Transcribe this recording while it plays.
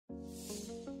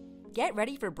Get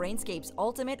ready for Brainscape's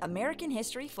ultimate American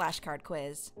history flashcard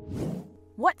quiz.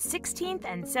 What 16th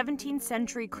and 17th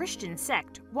century Christian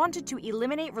sect wanted to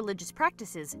eliminate religious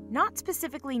practices not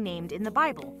specifically named in the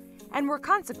Bible, and were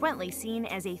consequently seen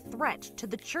as a threat to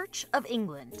the Church of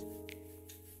England?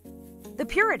 The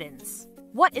Puritans.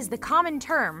 What is the common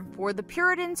term for the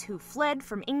Puritans who fled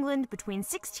from England between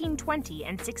 1620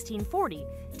 and 1640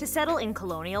 to settle in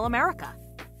colonial America?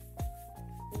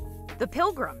 The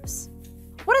Pilgrims.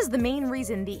 What is the main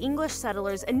reason the English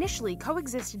settlers initially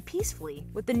coexisted peacefully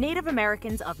with the Native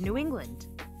Americans of New England?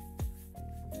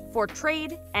 For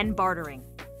trade and bartering.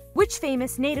 Which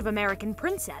famous Native American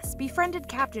princess befriended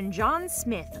Captain John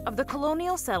Smith of the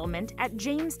colonial settlement at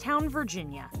Jamestown,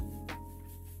 Virginia?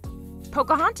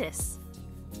 Pocahontas.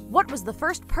 What was the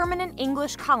first permanent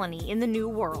English colony in the New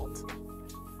World?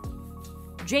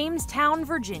 Jamestown,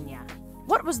 Virginia.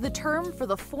 What was the term for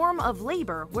the form of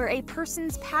labor where a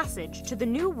person's passage to the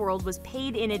New World was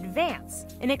paid in advance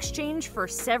in exchange for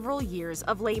several years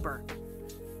of labor?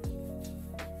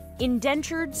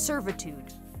 Indentured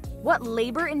servitude. What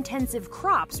labor-intensive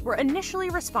crops were initially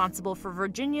responsible for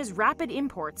Virginia's rapid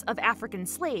imports of African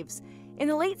slaves in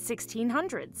the late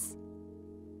 1600s?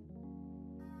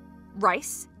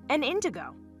 Rice and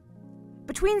indigo.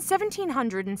 Between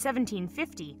 1700 and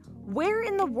 1750, where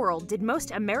in the world did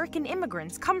most American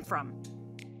immigrants come from?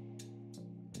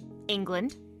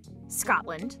 England,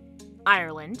 Scotland,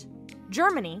 Ireland,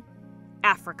 Germany,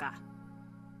 Africa.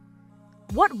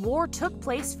 What war took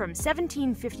place from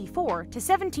 1754 to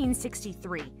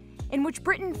 1763, in which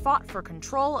Britain fought for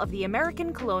control of the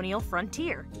American colonial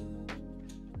frontier?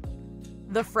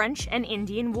 The French and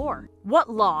Indian War. What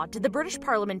law did the British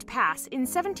Parliament pass in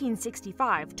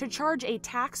 1765 to charge a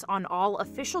tax on all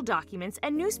official documents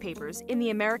and newspapers in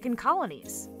the American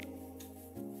colonies?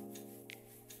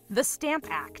 The Stamp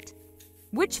Act.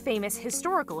 Which famous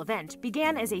historical event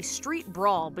began as a street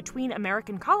brawl between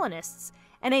American colonists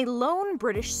and a lone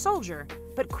British soldier,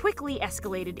 but quickly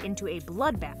escalated into a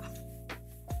bloodbath?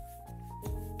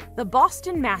 The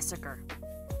Boston Massacre.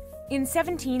 In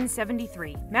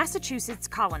 1773, Massachusetts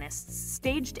colonists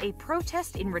staged a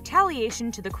protest in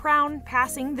retaliation to the Crown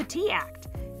passing the Tea Act,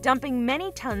 dumping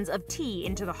many tons of tea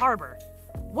into the harbor.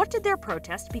 What did their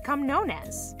protest become known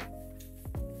as?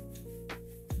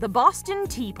 The Boston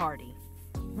Tea Party.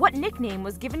 What nickname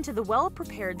was given to the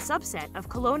well-prepared subset of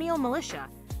colonial militia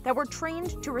that were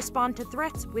trained to respond to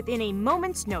threats within a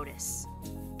moment's notice?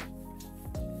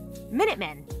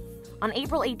 Minutemen. On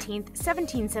April 18,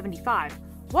 1775,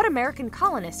 what American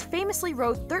colonist famously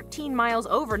rode 13 miles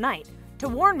overnight to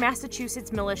warn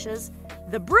Massachusetts militias,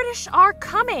 "The British are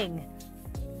coming"?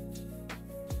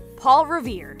 Paul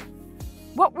Revere.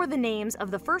 What were the names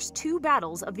of the first two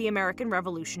battles of the American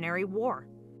Revolutionary War?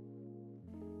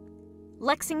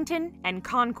 Lexington and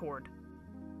Concord.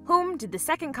 Whom did the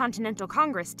Second Continental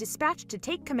Congress dispatch to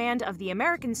take command of the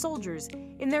American soldiers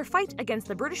in their fight against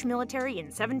the British military in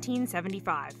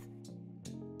 1775?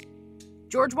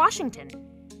 George Washington.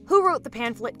 Who wrote the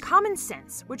pamphlet Common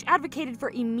Sense, which advocated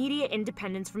for immediate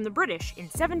independence from the British in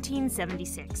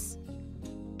 1776?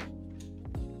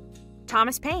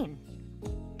 Thomas Paine.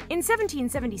 In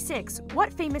 1776,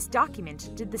 what famous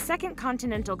document did the Second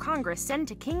Continental Congress send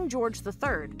to King George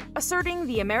III, asserting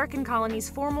the American colony's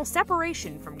formal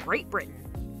separation from Great Britain?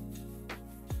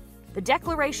 The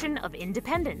Declaration of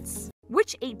Independence.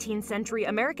 Which 18th century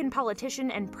American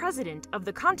politician and president of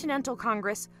the Continental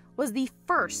Congress was the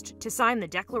first to sign the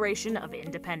Declaration of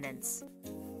Independence?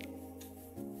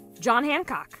 John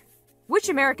Hancock. Which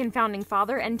American founding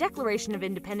father and Declaration of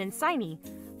Independence signee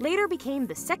later became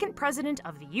the second president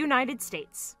of the United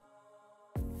States?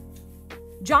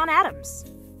 John Adams.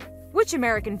 Which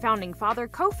American founding father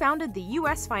co-founded the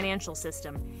U.S. financial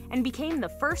system and became the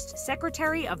first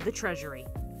Secretary of the Treasury?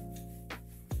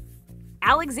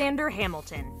 Alexander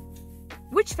Hamilton.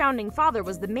 Which founding father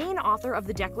was the main author of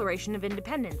the Declaration of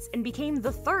Independence and became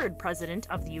the third President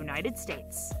of the United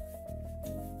States?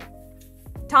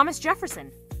 Thomas Jefferson.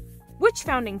 Which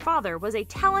founding father was a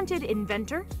talented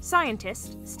inventor,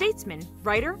 scientist, statesman,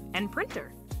 writer, and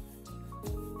printer?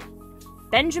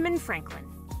 Benjamin Franklin.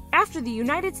 After the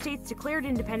United States declared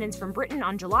independence from Britain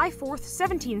on July 4,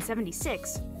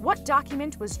 1776, what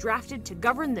document was drafted to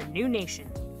govern the new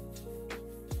nation?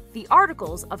 The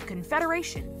Articles of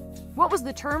Confederation. What was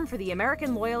the term for the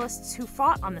American loyalists who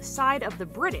fought on the side of the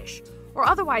British or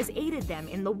otherwise aided them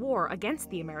in the war against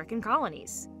the American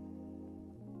colonies?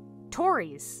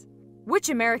 Tories. Which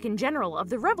American general of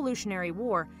the Revolutionary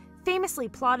War famously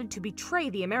plotted to betray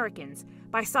the Americans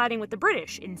by siding with the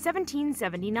British in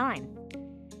 1779?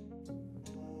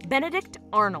 Benedict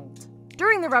Arnold.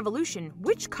 During the Revolution,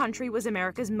 which country was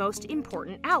America's most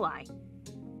important ally?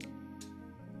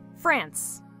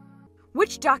 France.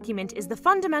 Which document is the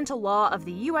fundamental law of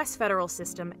the U.S. federal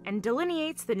system and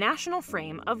delineates the national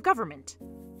frame of government?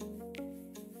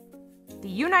 The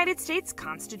United States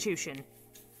Constitution.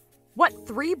 What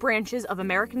three branches of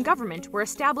American government were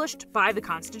established by the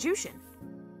Constitution?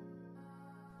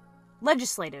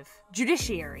 Legislative,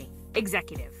 judiciary,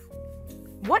 executive.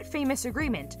 What famous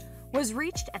agreement was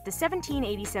reached at the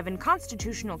 1787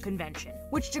 Constitutional Convention,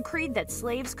 which decreed that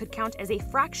slaves could count as a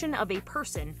fraction of a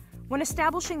person when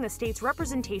establishing the state's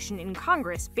representation in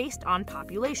Congress based on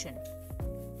population?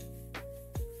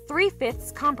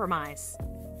 3/5 Compromise.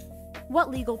 What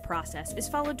legal process is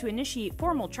followed to initiate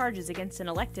formal charges against an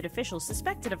elected official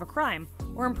suspected of a crime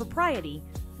or impropriety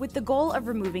with the goal of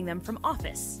removing them from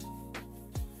office?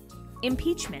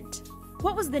 Impeachment.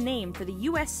 What was the name for the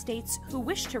U.S. states who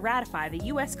wished to ratify the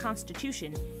U.S.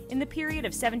 Constitution in the period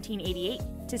of 1788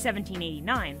 to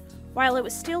 1789 while it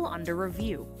was still under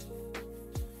review?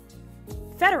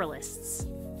 Federalists.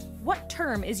 What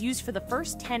term is used for the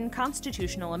first 10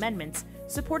 constitutional amendments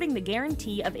supporting the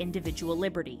guarantee of individual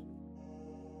liberty?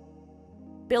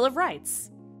 Bill of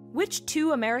Rights. Which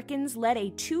two Americans led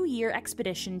a 2-year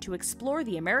expedition to explore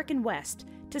the American West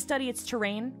to study its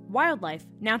terrain, wildlife,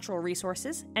 natural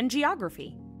resources, and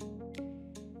geography?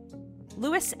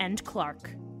 Lewis and Clark.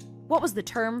 What was the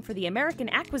term for the American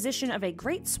acquisition of a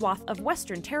great swath of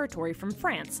western territory from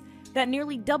France that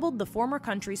nearly doubled the former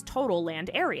country's total land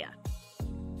area?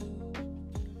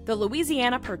 The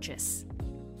Louisiana Purchase.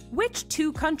 Which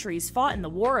two countries fought in the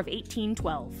War of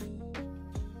 1812?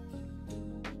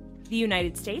 The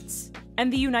United States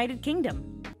and the United Kingdom.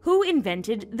 Who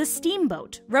invented the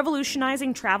steamboat,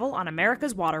 revolutionizing travel on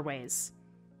America's waterways?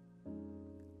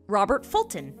 Robert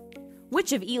Fulton.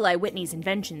 Which of Eli Whitney's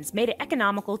inventions made it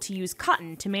economical to use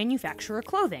cotton to manufacture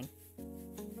clothing?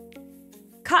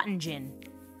 Cotton gin.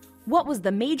 What was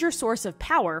the major source of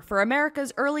power for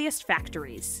America's earliest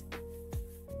factories?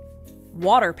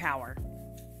 Water power.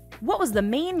 What was the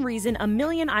main reason 1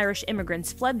 million Irish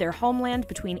immigrants fled their homeland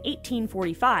between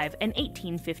 1845 and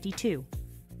 1852?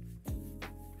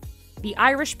 The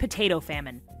Irish Potato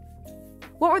Famine.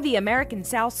 What were the American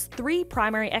South's 3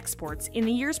 primary exports in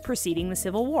the years preceding the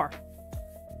Civil War?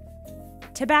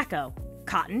 Tobacco,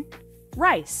 cotton,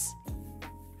 rice.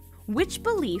 Which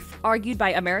belief, argued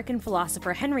by American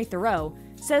philosopher Henry Thoreau,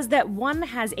 says that one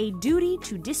has a duty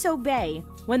to disobey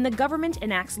when the government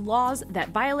enacts laws that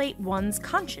violate one's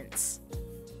conscience?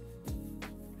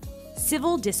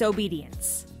 Civil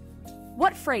disobedience.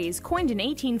 What phrase, coined in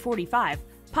 1845,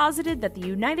 posited that the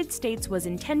United States was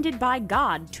intended by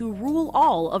God to rule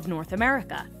all of North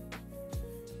America?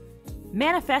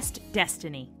 Manifest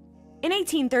destiny. In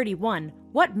 1831,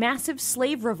 what massive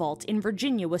slave revolt in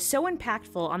Virginia was so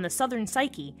impactful on the Southern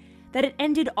psyche that it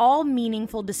ended all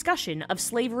meaningful discussion of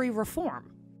slavery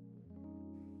reform?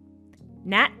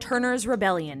 Nat Turner's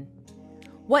Rebellion.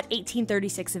 What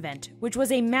 1836 event, which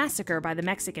was a massacre by the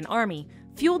Mexican army,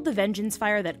 fueled the vengeance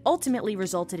fire that ultimately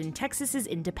resulted in Texas's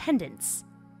independence?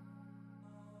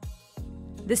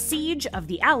 The Siege of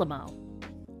the Alamo.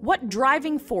 What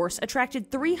driving force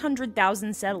attracted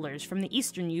 300,000 settlers from the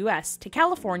eastern U.S. to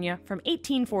California from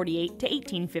 1848 to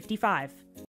 1855?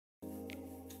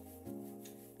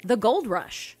 The Gold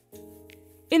Rush.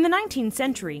 In the 19th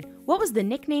century, what was the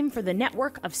nickname for the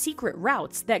network of secret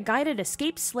routes that guided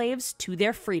escaped slaves to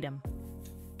their freedom?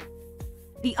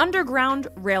 The Underground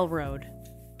Railroad.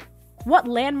 What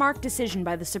landmark decision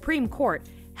by the Supreme Court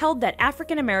held that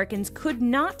African Americans could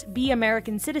not be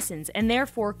American citizens and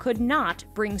therefore could not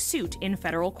bring suit in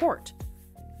federal court?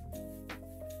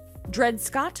 Dred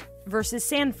Scott versus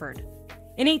Sanford.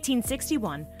 In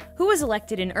 1861, who was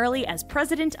elected in early as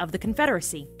President of the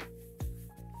Confederacy?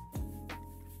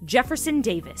 Jefferson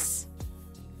Davis.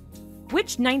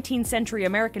 Which 19th century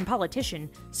American politician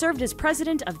served as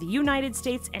President of the United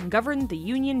States and governed the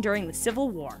Union during the Civil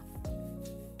War?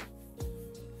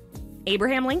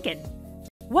 Abraham Lincoln.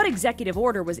 What executive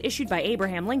order was issued by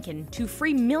Abraham Lincoln to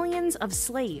free millions of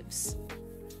slaves?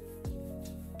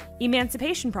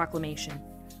 Emancipation Proclamation.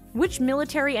 Which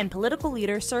military and political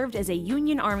leader served as a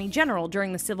Union Army general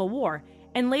during the Civil War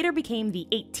and later became the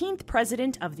 18th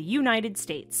President of the United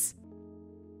States?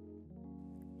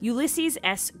 Ulysses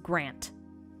S. Grant.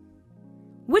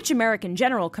 Which American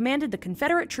general commanded the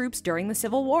Confederate troops during the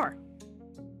Civil War?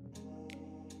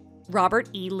 Robert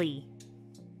E. Lee.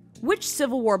 Which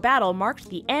Civil War battle marked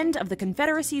the end of the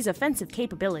Confederacy's offensive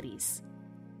capabilities?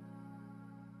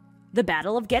 The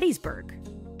Battle of Gettysburg.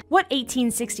 What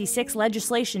 1866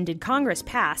 legislation did Congress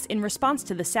pass in response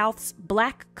to the South's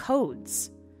Black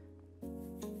Codes?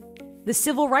 The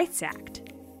Civil Rights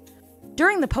Act.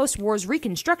 During the post-war's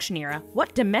Reconstruction era,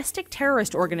 what domestic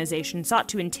terrorist organization sought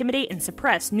to intimidate and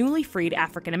suppress newly freed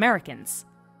African Americans?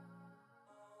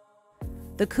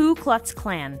 The Ku Klux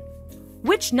Klan.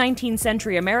 Which 19th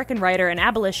century American writer and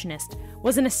abolitionist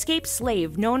was an escaped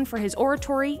slave known for his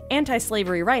oratory,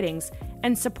 anti-slavery writings,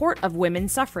 and support of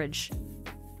women's suffrage?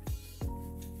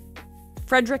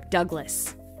 Frederick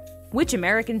Douglass. Which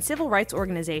American civil rights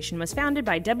organization was founded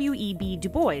by W.E.B. Du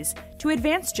Bois to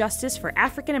advance justice for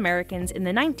African Americans in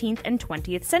the 19th and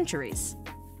 20th centuries?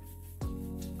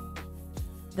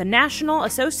 The National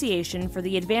Association for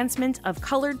the Advancement of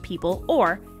Colored People,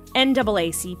 or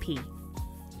NAACP.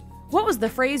 What was the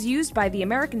phrase used by the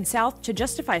American South to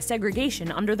justify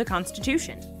segregation under the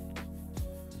Constitution?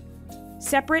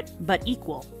 Separate but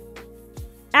equal.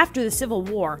 After the Civil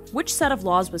War, which set of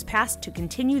laws was passed to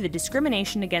continue the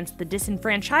discrimination against the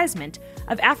disenfranchisement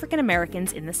of African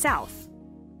Americans in the South?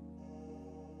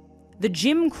 The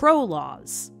Jim Crow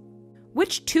laws.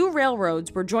 Which two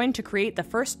railroads were joined to create the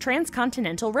first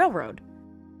transcontinental railroad?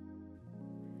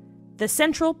 The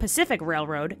Central Pacific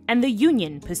Railroad and the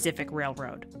Union Pacific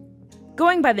Railroad.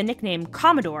 Going by the nickname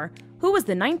Commodore, who was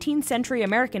the 19th century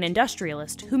American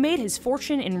industrialist who made his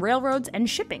fortune in railroads and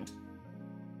shipping?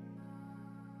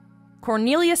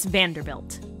 Cornelius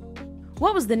Vanderbilt.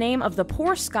 What was the name of the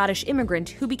poor Scottish immigrant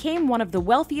who became one of the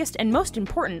wealthiest and most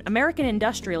important American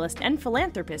industrialists and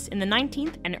philanthropists in the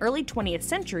 19th and early 20th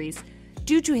centuries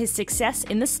due to his success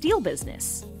in the steel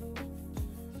business?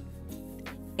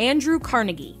 Andrew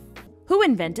Carnegie, who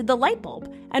invented the light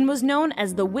bulb and was known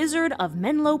as the Wizard of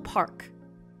Menlo Park.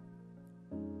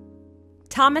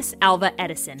 Thomas Alva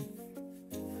Edison.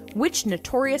 Which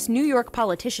notorious New York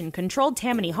politician controlled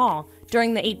Tammany Hall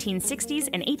during the 1860s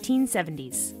and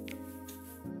 1870s?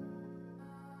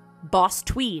 Boss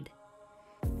Tweed.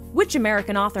 Which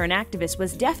American author and activist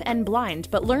was deaf and blind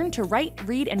but learned to write,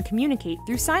 read, and communicate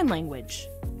through sign language?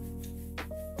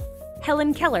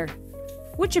 Helen Keller.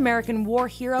 Which American war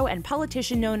hero and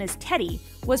politician known as Teddy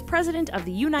was President of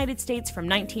the United States from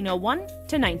 1901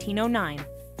 to 1909?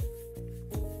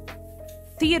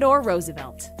 Theodore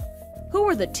Roosevelt. Who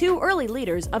were the two early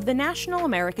leaders of the National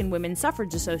American Women's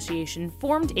Suffrage Association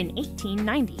formed in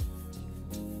 1890?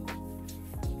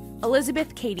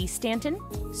 Elizabeth Cady Stanton,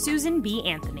 Susan B.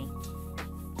 Anthony.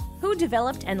 Who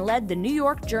developed and led the New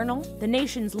York Journal, the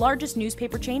nation's largest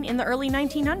newspaper chain in the early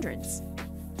 1900s?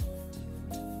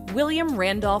 William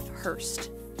Randolph Hearst.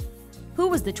 Who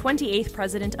was the 28th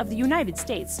President of the United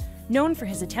States, known for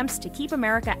his attempts to keep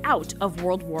America out of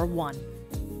World War I?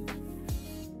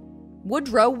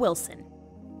 Woodrow Wilson.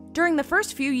 During the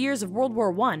first few years of World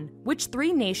War I, which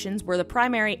three nations were the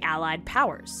primary Allied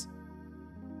powers?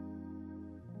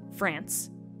 France,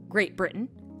 Great Britain,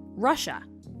 Russia.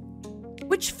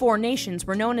 Which four nations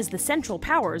were known as the Central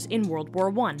Powers in World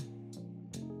War I?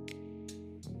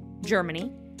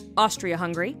 Germany,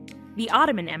 Austria-Hungary, the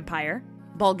Ottoman Empire,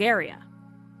 Bulgaria.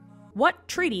 What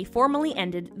treaty formally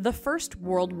ended the First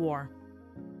World War?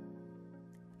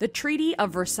 The Treaty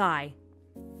of Versailles.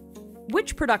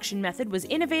 Which production method was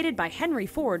innovated by Henry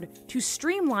Ford to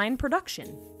streamline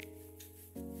production?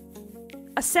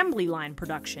 Assembly line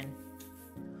production.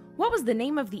 What was the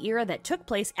name of the era that took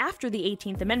place after the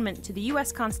 18th Amendment to the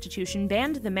U.S. Constitution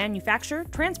banned the manufacture,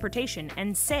 transportation,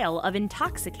 and sale of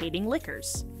intoxicating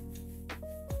liquors?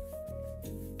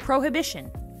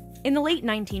 Prohibition. In the late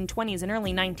 1920s and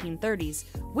early 1930s,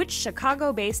 which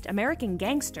Chicago-based American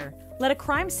gangster led a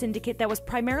crime syndicate that was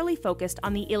primarily focused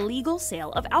on the illegal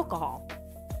sale of alcohol?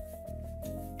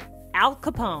 Al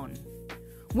Capone.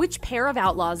 Which pair of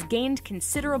outlaws gained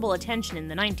considerable attention in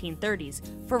the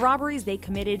 1930s for robberies they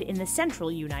committed in the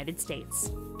central United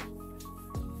States?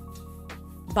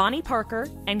 Bonnie Parker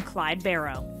and Clyde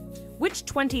Barrow. Which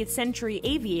 20th century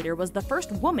aviator was the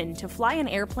first woman to fly an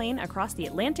airplane across the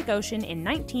Atlantic Ocean in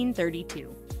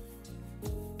 1932?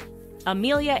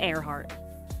 Amelia Earhart.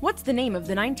 What's the name of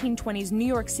the 1920s New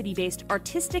York City-based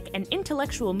artistic and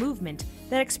intellectual movement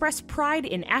that expressed pride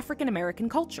in African American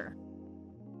culture?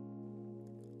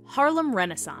 Harlem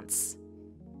Renaissance.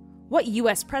 What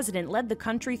U.S. president led the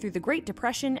country through the Great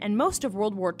Depression and most of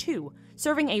World War II,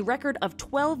 serving a record of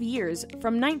 12 years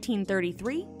from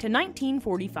 1933 to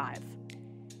 1945?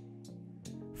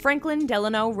 Franklin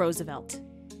Delano Roosevelt.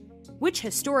 Which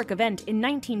historic event in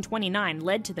 1929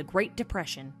 led to the Great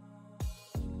Depression?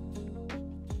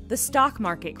 The stock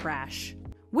market crash.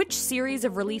 Which series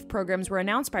of relief programs were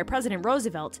announced by President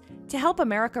Roosevelt to help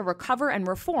America recover and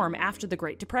reform after the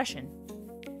Great Depression?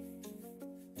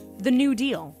 The New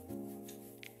Deal.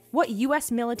 What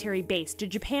U.S. military base did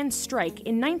Japan strike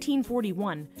in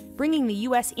 1941, bringing the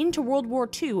U.S. into World War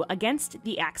II against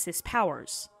the Axis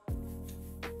powers?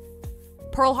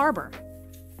 Pearl Harbor.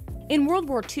 In World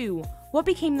War II, what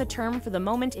became the term for the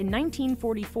moment in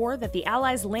 1944 that the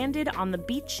Allies landed on the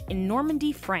beach in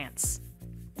Normandy, France?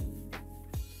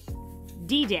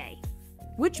 D-Day.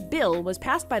 Which bill was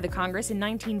passed by the Congress in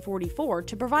 1944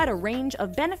 to provide a range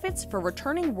of benefits for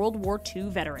returning World War II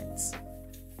veterans?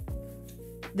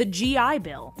 The GI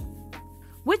Bill.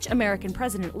 Which American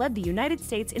president led the United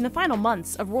States in the final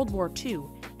months of World War II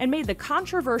and made the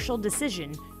controversial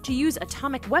decision to use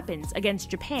atomic weapons against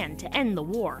Japan to end the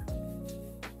war?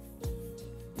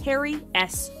 Harry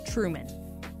S. Truman.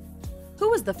 Who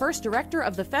was the first director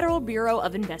of the Federal Bureau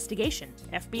of Investigation,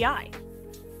 FBI?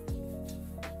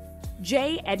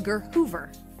 J. Edgar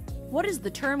Hoover. What is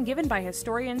the term given by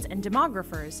historians and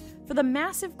demographers for the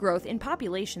massive growth in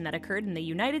population that occurred in the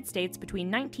United States between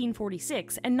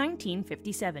 1946 and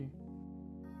 1957?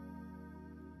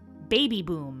 Baby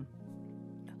boom.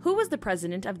 Who was the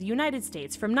president of the United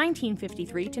States from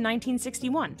 1953 to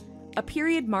 1961, a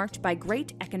period marked by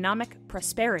great economic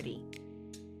prosperity?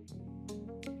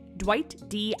 Dwight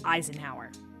D. Eisenhower.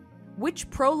 Which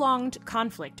prolonged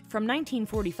conflict from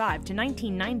 1945 to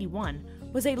 1991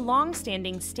 was a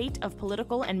long-standing state of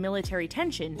political and military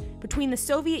tension between the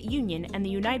Soviet Union and the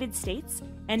United States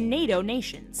and NATO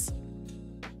nations?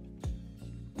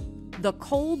 The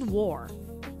Cold War.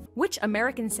 Which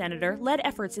American senator led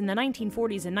efforts in the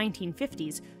 1940s and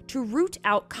 1950s to root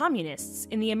out communists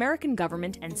in the American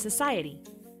government and society?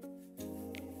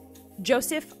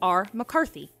 Joseph R.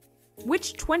 McCarthy.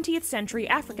 Which 20th century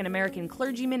African American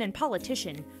clergyman and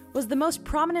politician was the most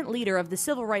prominent leader of the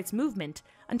civil rights movement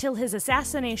until his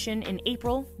assassination in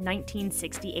April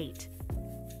 1968?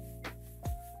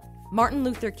 Martin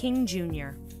Luther King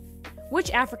Jr.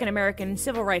 Which African American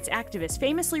civil rights activist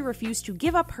famously refused to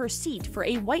give up her seat for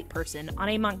a white person on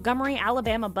a Montgomery,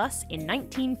 Alabama bus in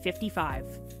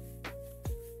 1955?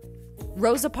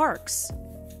 Rosa Parks.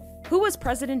 Who was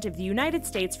president of the United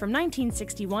States from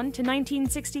 1961 to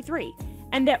 1963,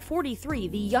 and at 43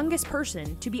 the youngest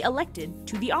person to be elected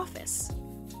to the office?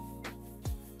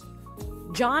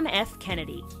 John F.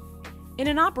 Kennedy. In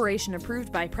an operation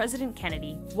approved by President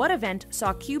Kennedy, what event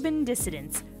saw Cuban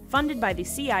dissidents funded by the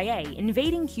CIA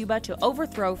invading Cuba to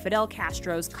overthrow Fidel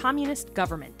Castro's communist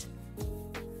government?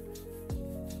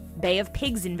 Bay of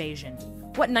Pigs invasion.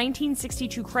 What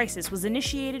 1962 crisis was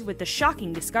initiated with the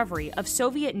shocking discovery of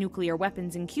Soviet nuclear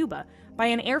weapons in Cuba by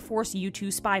an Air Force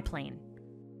U-2 spy plane?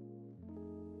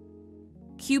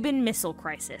 Cuban Missile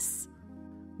Crisis.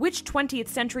 Which 20th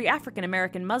century African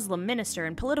American Muslim minister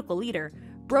and political leader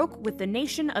broke with the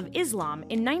Nation of Islam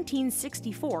in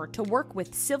 1964 to work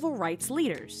with civil rights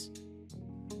leaders?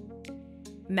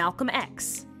 Malcolm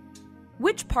X.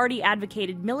 Which party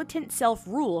advocated militant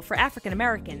self-rule for African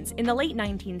Americans in the late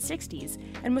 1960s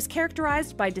and was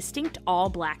characterized by distinct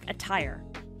all-black attire?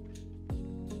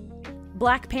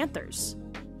 Black Panthers.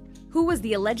 Who was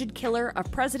the alleged killer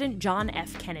of President John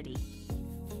F. Kennedy?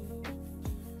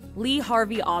 Lee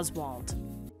Harvey Oswald.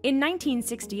 In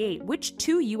 1968, which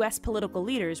two U.S. political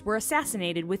leaders were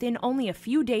assassinated within only a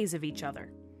few days of each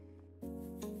other?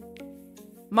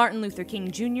 Martin Luther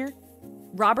King Jr.,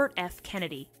 Robert F.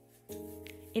 Kennedy.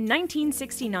 In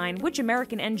 1969, which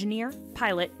American engineer,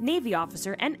 pilot, Navy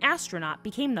officer, and astronaut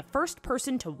became the first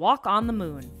person to walk on the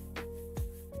moon?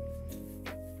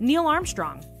 Neil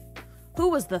Armstrong. Who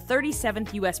was the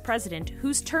 37th U.S. president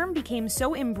whose term became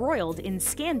so embroiled in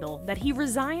scandal that he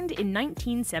resigned in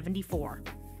 1974?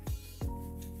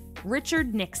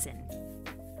 Richard Nixon.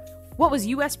 What was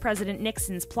U.S. President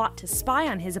Nixon's plot to spy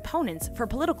on his opponents for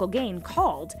political gain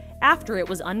called after it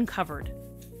was uncovered?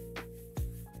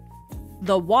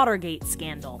 The Watergate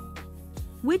Scandal.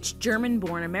 Which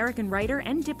German-born American writer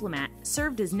and diplomat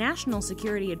served as National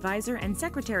Security Advisor and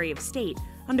Secretary of State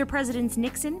under Presidents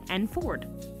Nixon and Ford?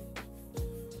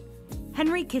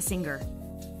 Henry Kissinger.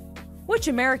 Which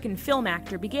American film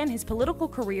actor began his political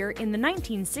career in the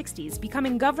 1960s,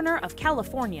 becoming governor of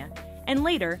California and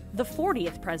later the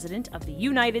 40th President of the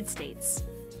United States?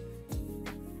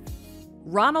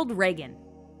 Ronald Reagan.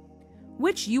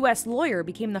 Which U.S. lawyer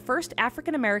became the first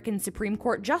African American Supreme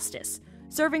Court justice,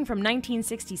 serving from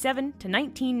 1967 to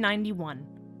 1991?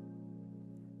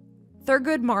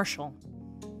 Thurgood Marshall.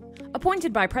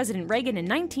 Appointed by President Reagan in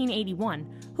 1981,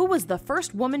 who was the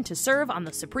first woman to serve on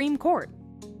the Supreme Court?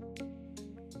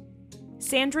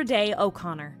 Sandra Day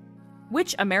O'Connor.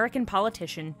 Which American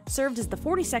politician served as the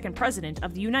 42nd President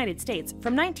of the United States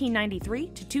from 1993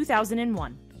 to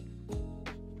 2001?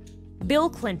 Bill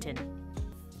Clinton.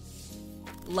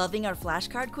 Loving our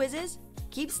flashcard quizzes?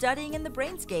 Keep studying in the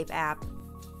Brainscape app.